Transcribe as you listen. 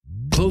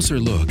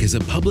Closer Look is a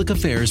public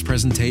affairs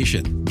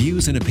presentation.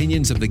 Views and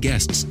opinions of the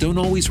guests don't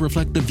always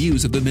reflect the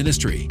views of the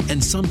ministry,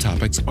 and some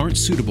topics aren't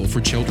suitable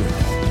for children.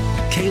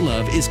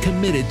 K-Love is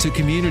committed to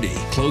community.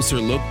 Closer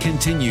Look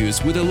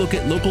continues with a look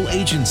at local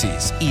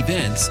agencies,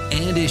 events,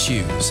 and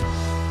issues.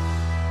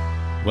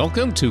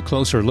 Welcome to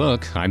Closer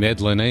Look. I'm Ed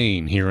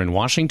Linnane. Here in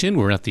Washington,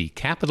 we're at the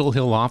Capitol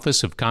Hill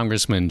office of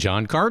Congressman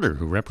John Carter,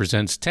 who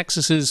represents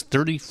Texas's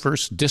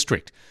 31st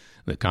District.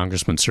 The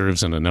congressman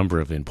serves on a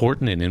number of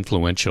important and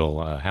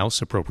influential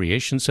House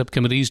Appropriations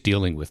subcommittees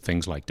dealing with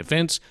things like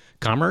defense,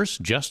 commerce,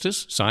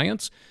 justice,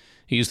 science.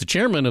 He is the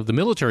chairman of the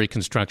Military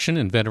Construction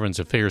and Veterans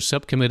Affairs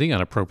Subcommittee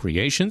on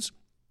Appropriations.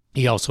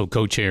 He also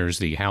co-chairs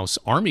the House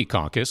Army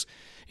Caucus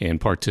and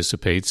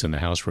participates in the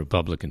House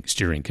Republican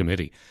Steering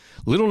Committee.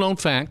 Little-known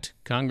fact,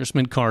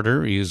 Congressman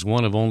Carter is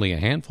one of only a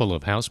handful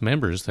of House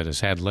members that has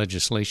had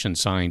legislation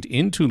signed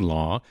into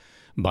law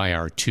by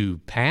our two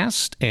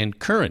past and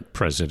current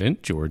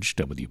president, George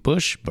W.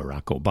 Bush,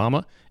 Barack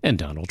Obama, and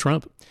Donald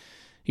Trump.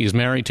 He is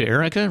married to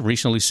Erica,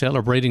 recently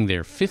celebrating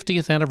their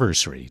 50th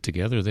anniversary.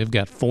 Together, they've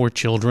got 4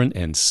 children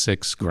and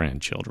 6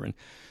 grandchildren.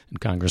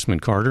 And Congressman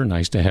Carter,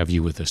 nice to have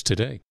you with us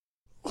today.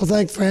 Well,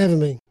 thanks for having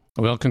me.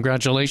 Well,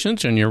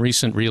 congratulations on your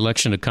recent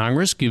reelection to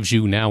Congress. Gives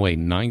you now a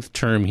 9th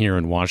term here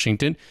in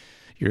Washington.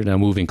 You're now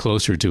moving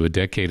closer to a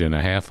decade and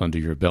a half under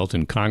your belt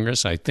in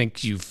Congress. I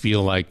think you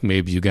feel like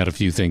maybe you got a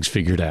few things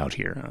figured out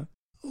here, huh?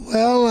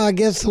 Well, I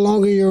guess the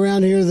longer you're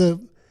around here, the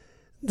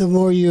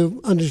more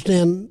you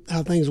understand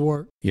how things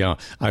work. Yeah,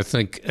 I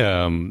think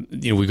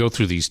we go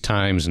through these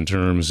times in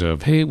terms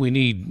of, hey, we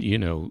need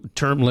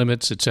term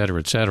limits, et cetera,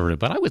 et cetera.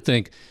 But I would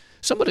think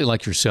somebody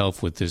like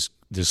yourself with this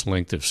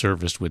length of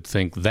service would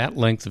think that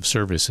length of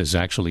service is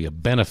actually a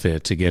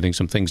benefit to getting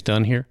some things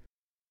done here.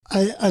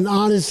 An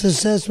honest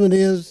assessment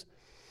is,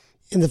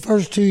 in the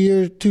first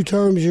 2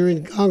 terms you're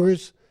in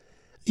Congress,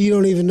 you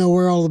don't even know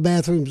where all the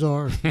bathrooms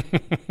are.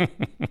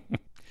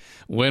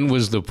 When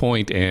was the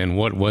point, and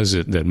what was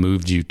it that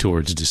moved you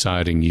towards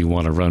deciding you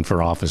want to run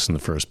for office in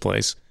the first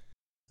place?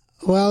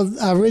 Well,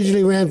 I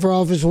originally ran for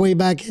office way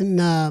back in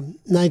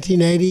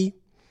 1980.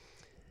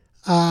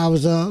 I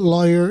was a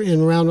lawyer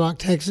in Round Rock,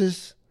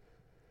 Texas,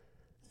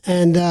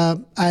 and I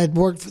had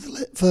worked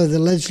for the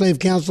Legislative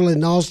Council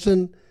in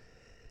Austin.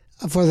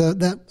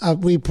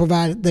 They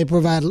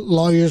provide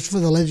lawyers for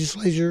the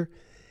legislature.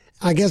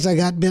 I guess I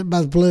got bit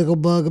by the political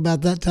bug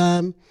about that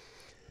time,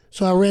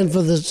 so I ran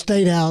for the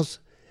state house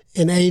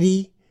in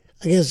 '80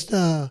 against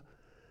 8-term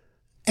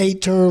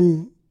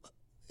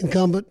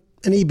incumbent,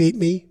 and he beat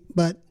me.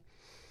 But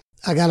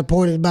I got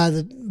appointed by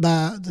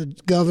the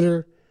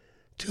governor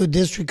to a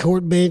district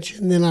court bench,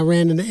 and then I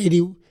ran in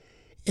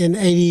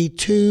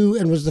 '82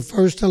 and was the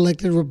first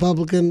elected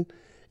Republican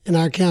in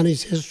our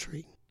county's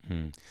history.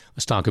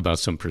 Let's talk about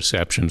some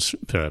perceptions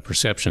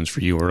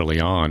for you early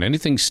on.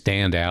 Anything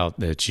stand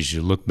out that you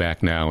should look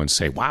back now and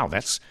say, wow,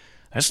 that's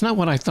not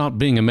what I thought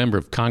being a member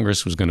of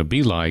Congress was going to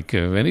be like?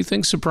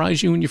 Anything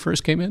surprise you when you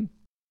first came in?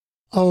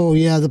 Oh,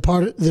 yeah,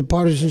 the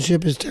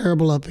partisanship is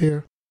terrible up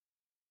here.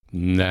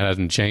 That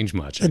hasn't changed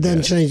much. It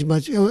doesn't change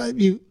much.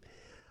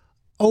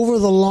 Over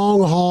the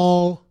long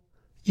haul,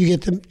 you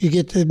get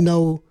to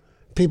know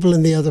people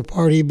in the other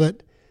party,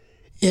 but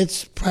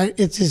it's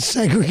as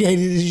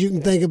segregated as you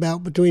can think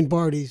about between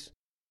parties.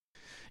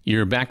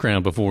 Your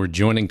background before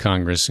joining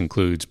Congress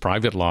includes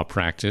private law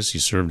practice.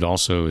 You served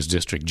also as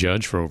district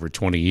judge for over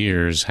 20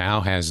 years.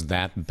 How has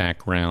that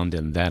background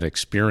and that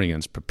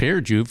experience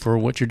prepared you for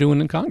what you're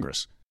doing in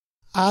Congress?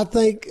 I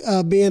think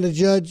being a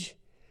judge,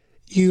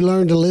 you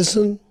learn to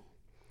listen.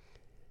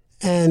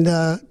 And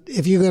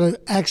if you're going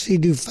to actually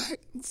do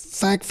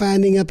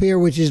fact-finding up here,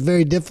 which is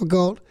very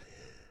difficult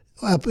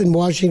up in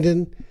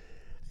Washington,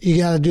 you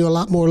got to do a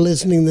lot more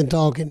listening than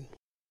talking.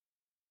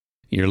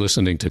 You're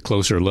listening to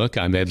Closer Look.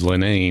 I'm Ed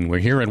Linnane. We're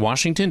here in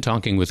Washington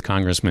talking with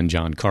Congressman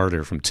John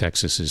Carter from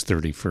Texas's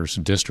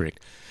 31st District.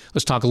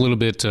 Let's talk a little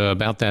bit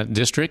about that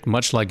district.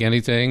 Much like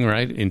anything,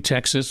 right, in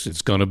Texas,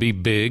 it's going to be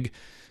big,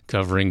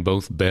 covering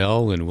both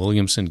Bell and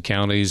Williamson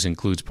counties,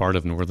 includes part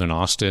of northern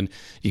Austin.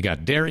 You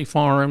got dairy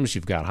farms,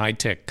 you've got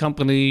high-tech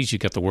companies,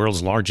 you've got the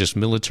world's largest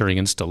military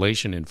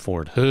installation in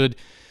Fort Hood.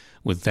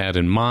 With that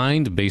in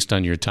mind, based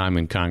on your time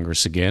in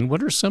Congress again,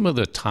 what are some of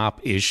the top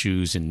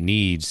issues and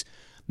needs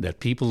that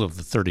people of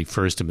the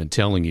 31st have been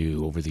telling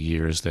you over the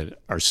years that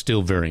are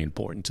still very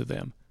important to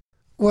them?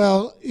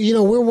 Well,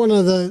 we're one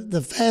of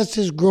the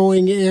fastest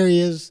growing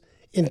areas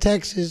in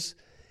Texas.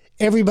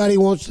 Everybody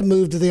wants to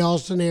move to the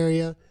Austin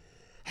area.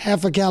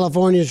 Half of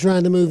California is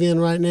trying to move in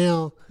right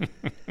now.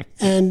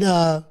 And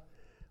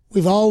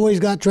we've always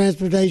got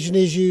transportation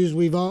issues.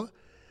 We're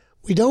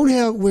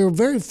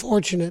very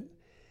fortunate.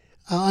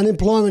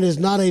 Unemployment is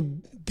not a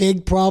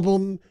big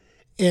problem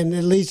in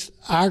at least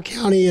our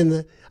county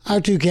and our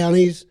 2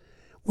 counties.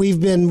 We've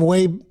been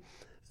way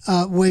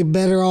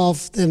better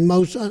off than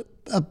most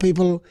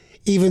people,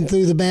 even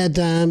through the bad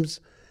times.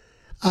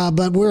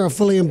 But we're a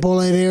fully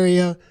employed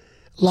area.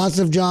 Lots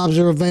of jobs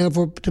are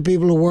available to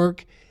people to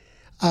work.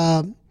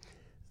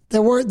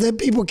 That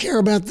people care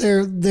about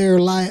their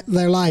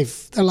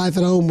life at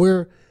home.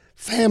 We're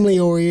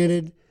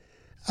family-oriented.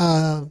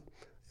 In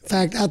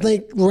fact, I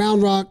think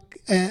Round Rock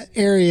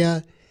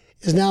area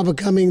is now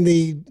becoming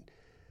the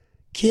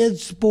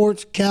kids'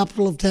 sports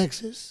capital of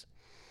Texas.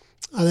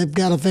 They've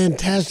got a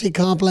fantastic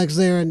complex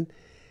there,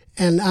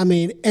 and I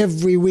mean,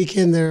 every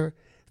weekend there are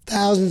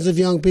thousands of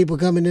young people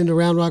coming into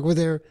Round Rock with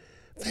their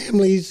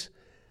families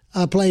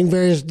playing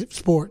various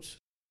sports.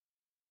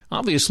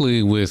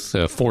 Obviously, with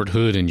Fort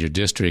Hood in your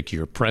district,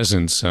 your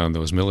presence on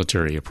those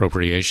military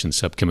appropriation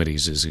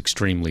subcommittees is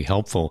extremely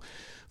helpful.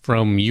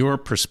 From your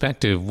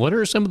perspective, what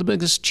are some of the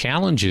biggest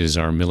challenges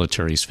our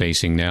military is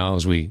facing now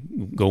as we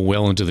go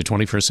well into the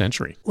 21st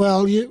century?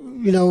 Well,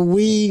 you know,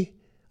 we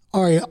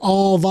are an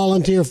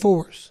all-volunteer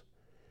force.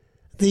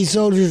 These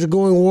soldiers are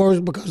going to wars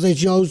because they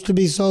chose to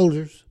be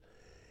soldiers.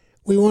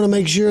 We want to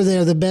make sure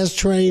they're the best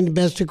trained,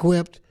 best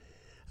equipped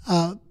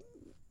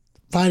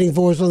fighting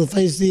force on the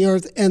face of the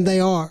earth, and they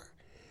are.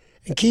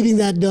 And keeping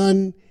that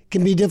done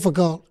can be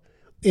difficult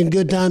in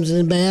good times and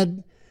in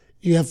bad.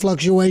 You have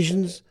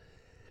fluctuations.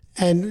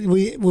 And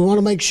we want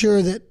to make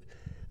sure that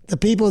the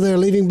people that are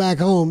leaving back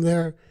home,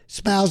 their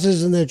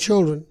spouses and their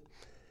children,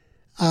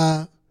 we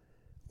want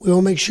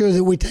to make sure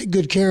that we take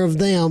good care of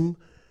them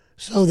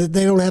so that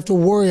they don't have to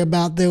worry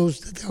about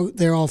those that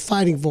they're all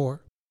fighting for.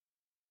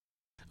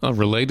 A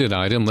related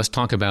item, let's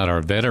talk about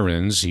our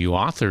veterans. You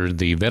authored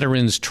the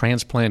Veterans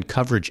Transplant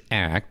Coverage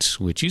Act,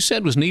 which you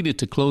said was needed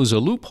to close a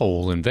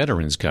loophole in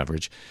veterans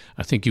coverage.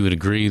 I think you would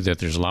agree that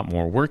there's a lot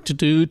more work to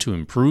do to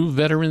improve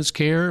veterans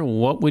care.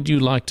 What would you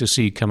like to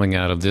see coming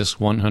out of this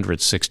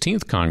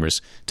 116th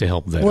Congress to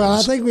help veterans? Well,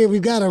 I think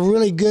we've got a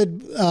really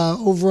good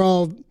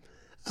overall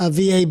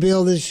VA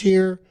bill this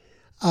year.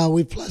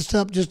 We've plussed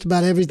up just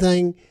about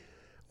everything.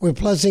 We're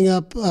plussing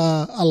up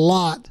a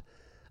lot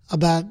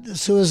about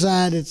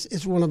suicide.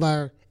 It's one of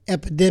our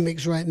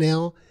epidemics right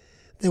now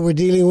that we're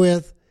dealing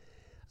with.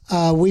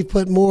 We've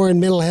put more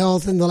in mental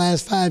health in the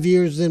last 5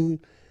 years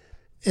than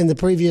in the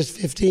previous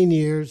 15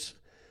 years.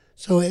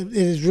 So it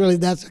is really,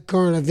 that's a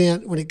current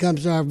event when it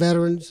comes to our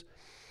veterans.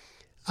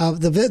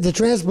 The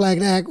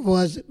Transplant Act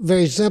was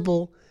very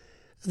simple.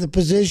 The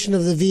position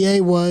of the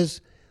VA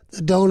was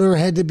the donor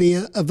had to be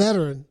a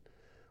veteran.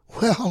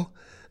 Well,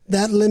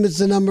 that limits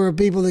the number of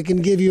people that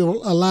can give you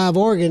a live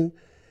organ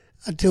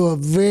to a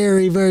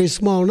very, very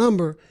small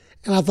number.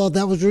 And I thought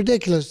that was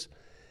ridiculous.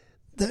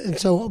 And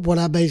so what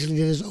I basically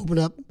did is open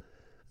up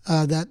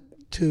that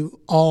to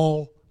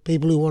all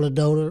people who want a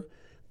donor.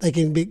 They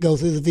can go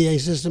through the VA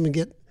system and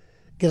get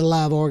a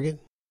live organ.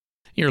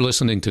 You're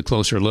listening to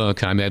Closer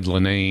Look. I'm Ed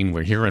Lenane.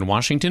 We're here in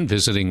Washington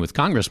visiting with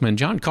Congressman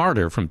John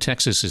Carter from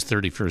Texas's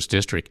 31st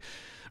District.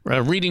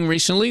 Reading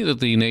recently that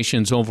the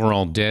nation's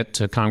overall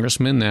debt,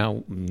 Congressman,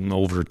 now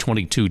over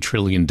 $22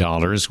 trillion.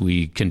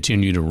 We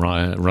continue to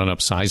run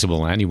up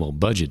sizable annual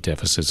budget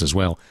deficits as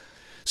well.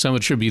 Some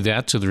attribute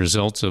that to the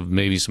results of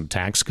maybe some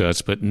tax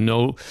cuts, but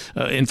no,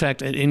 in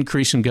fact, an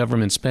increase in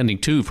government spending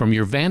too. From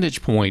your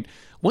vantage point,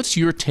 what's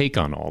your take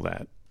on all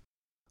that?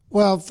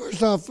 Well,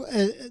 first off,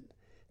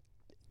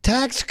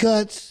 tax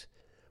cuts,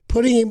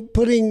 putting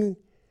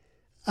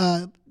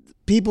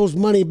people's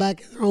money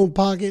back in their own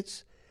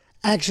pockets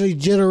actually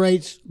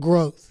generates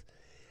growth,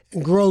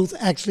 and growth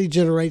actually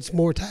generates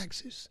more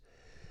taxes.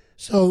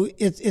 So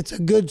it's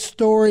a good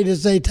story to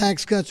say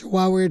tax cuts are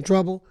why we're in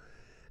trouble.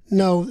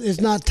 No, it's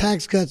not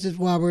tax cuts is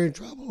why we're in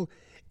trouble.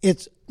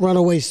 It's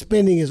runaway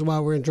spending is why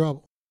we're in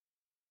trouble.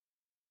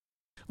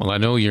 Well, I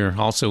know you're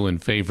also in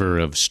favor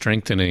of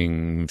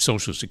strengthening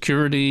Social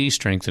Security,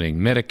 strengthening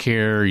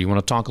Medicare. You want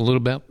to talk a little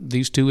about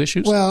these two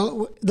issues?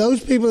 Well,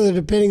 those people that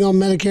are depending on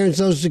Medicare and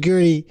Social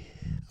Security,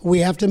 we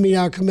have to meet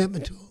our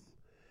commitment to them.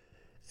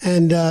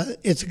 And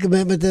it's a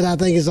commitment that I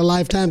think is a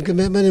lifetime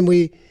commitment,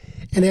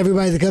 and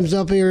everybody that comes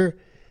up here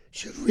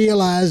should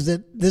realize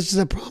that this is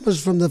a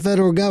promise from the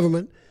federal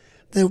government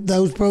that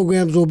those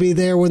programs will be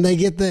there when they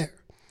get there.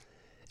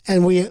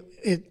 And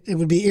it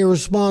would be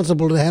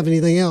irresponsible to have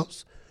anything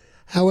else.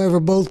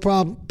 However, both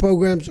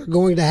programs are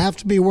going to have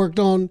to be worked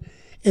on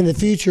in the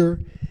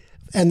future,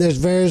 and there's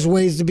various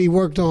ways to be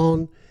worked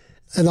on,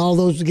 and all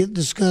those get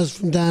discussed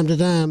from time to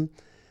time.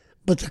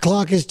 But the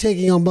clock is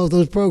ticking on both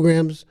those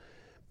programs,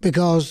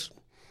 because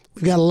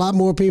we've got a lot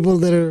more people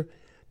that are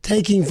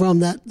taking from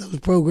those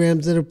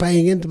programs that are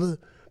paying into the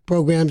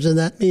programs, and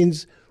that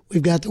means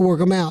we've got to work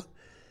them out.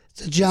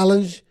 It's a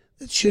challenge.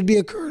 It should be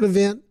a current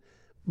event,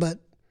 but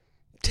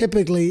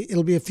typically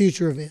it'll be a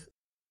future event.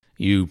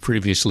 You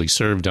previously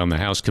served on the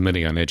House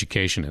Committee on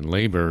Education and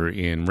Labor.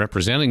 In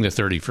representing the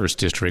 31st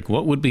District,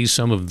 what would be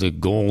some of the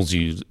goals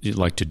you'd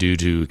like to do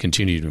to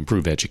continue to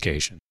improve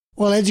education?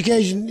 Well,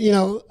 education,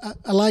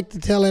 I like to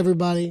tell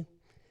everybody,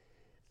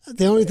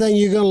 the only thing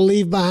you're going to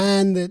leave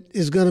behind that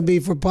is going to be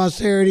for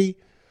posterity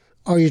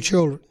are your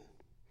children.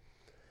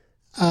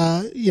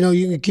 You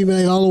can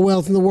accumulate all the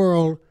wealth in the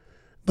world,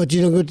 but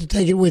you don't get to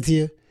take it with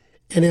you,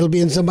 and it'll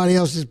be in somebody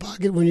else's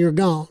pocket when you're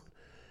gone.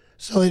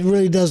 So it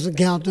really doesn't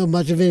count to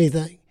much of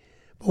anything.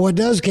 But what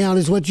does count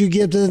is what you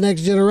give to the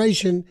next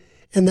generation,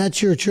 and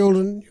that's your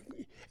children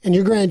and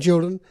your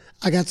grandchildren.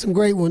 I got some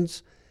great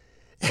ones.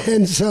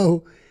 And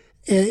so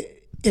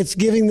it's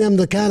giving them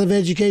the kind of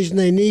education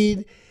they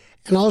need,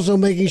 and also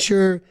making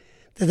sure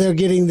that they're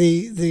getting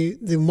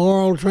the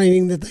moral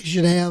training that they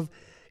should have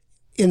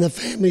in the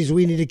families.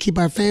 We need to keep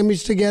our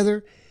families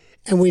together,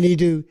 and we need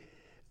to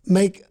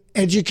make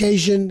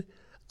education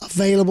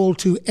available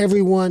to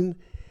everyone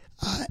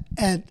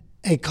at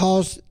a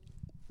cost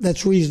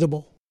that's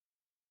reasonable.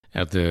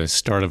 At the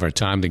start of our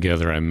time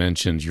together, I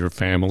mentioned your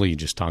family. You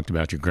just talked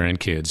about your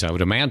grandkids. I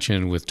would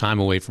imagine with time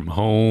away from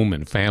home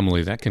and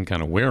family, that can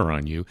kind of wear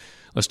on you.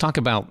 Let's talk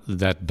about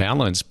that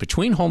balance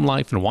between home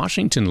life and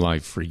Washington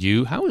life for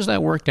you. How has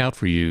that worked out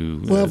for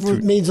you? Well,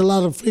 it means a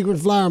lot of frequent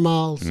flyer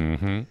miles.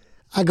 Mm-hmm.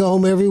 I go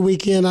home every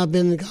weekend. I've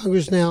been in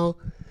Congress now.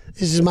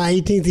 This is my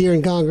 18th year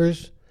in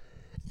Congress.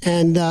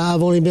 And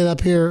I've only been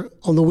up here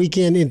on the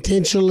weekend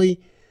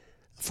intentionally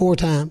 4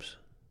 times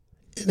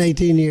in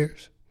 18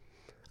 years.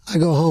 I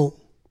go home.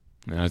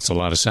 That's a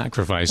lot of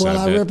sacrifice. Well,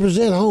 I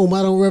represent home.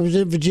 I don't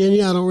represent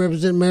Virginia. I don't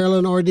represent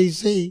Maryland or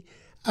D.C.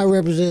 I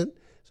represent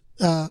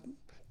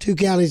 2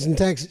 counties in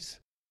Texas.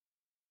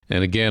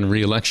 And again,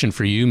 re-election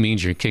for you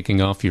means you're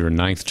kicking off your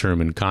 9th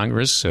term in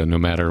Congress. No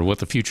matter what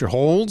the future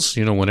holds,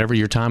 whenever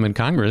your time in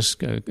Congress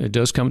it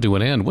does come to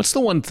an end. What's the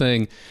one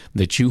thing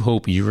that you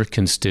hope your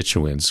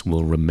constituents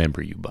will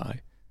remember you by?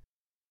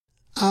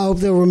 I hope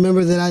they'll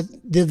remember that I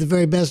did the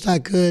very best I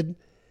could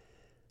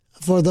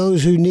for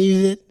those who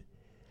needed it.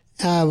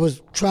 I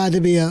was trying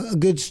to be a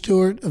good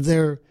steward of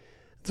the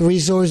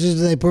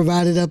resources they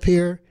provided up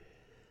here,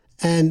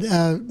 and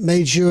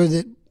made sure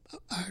that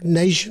our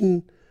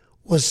nation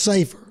was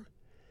safer.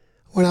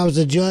 When I was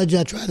a judge,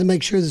 I tried to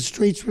make sure the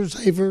streets were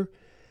safer.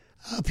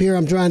 Up here,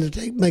 I'm trying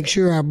to make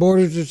sure our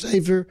borders are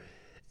safer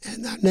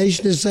and our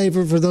nation is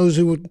safer for those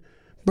who would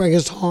bring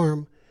us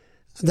harm.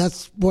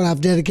 That's what I've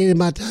dedicated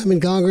my time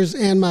in Congress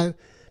and my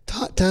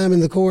time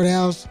in the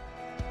courthouse,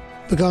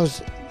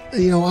 because,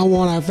 I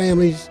want our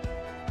families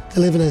to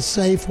live in a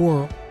safe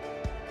world.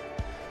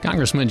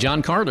 Congressman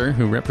John Carter,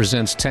 who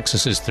represents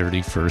Texas's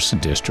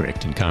 31st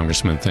District. And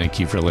Congressman,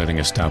 thank you for letting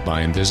us stop by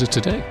and visit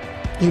today.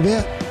 You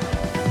bet.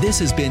 This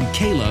has been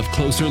K-Love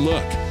Closer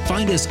Look.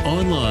 Find us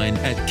online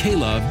at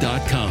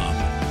klove.com.